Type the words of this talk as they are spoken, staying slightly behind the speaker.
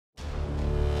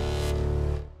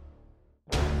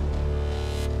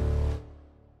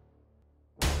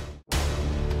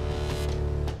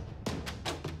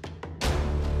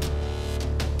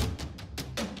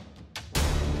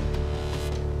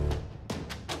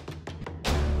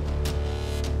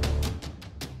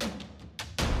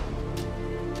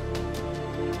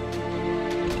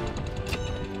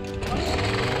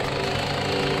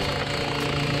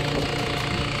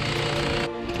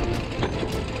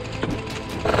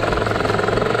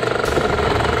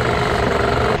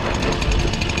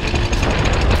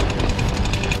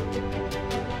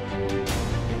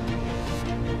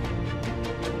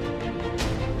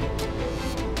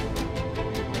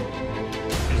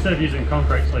using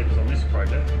concrete sleepers on this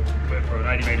project. We're for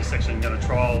an 80-metre section going to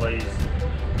trial these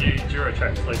new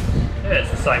Duratrack sleepers. Yeah, it's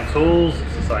the same tools,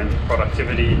 it's the same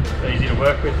productivity, easy to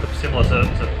work with, similar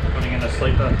to putting in a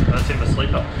sleeper, a timber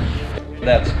sleeper.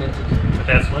 Without splinters.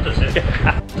 Without splinters,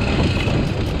 yeah.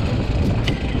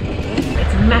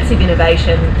 It's a massive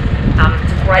innovation.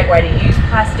 It's a great way to use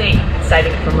plastic, it's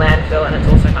saving it from landfill, and it's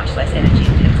also much less energy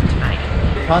intensive to make.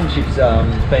 The partnership's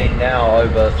been now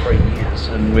over 3 years,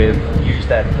 and we've used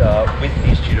that with the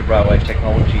Institute of Railway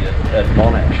Technology at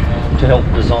Monash to help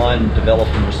design, develop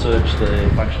and research the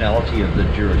functionality of the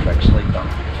Duratrack sleeper.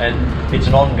 And it's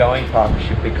an ongoing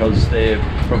partnership because they're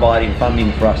providing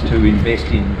funding for us to invest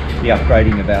in the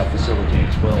upgrading of our facility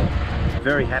as well.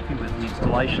 Very happy with the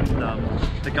installation.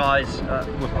 The guys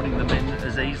were putting them in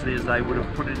as easily as they would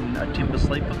have put in a timber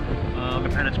sleeper,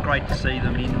 and it's great to see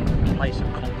them in place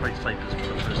of concrete sleepers for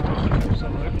the first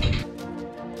time.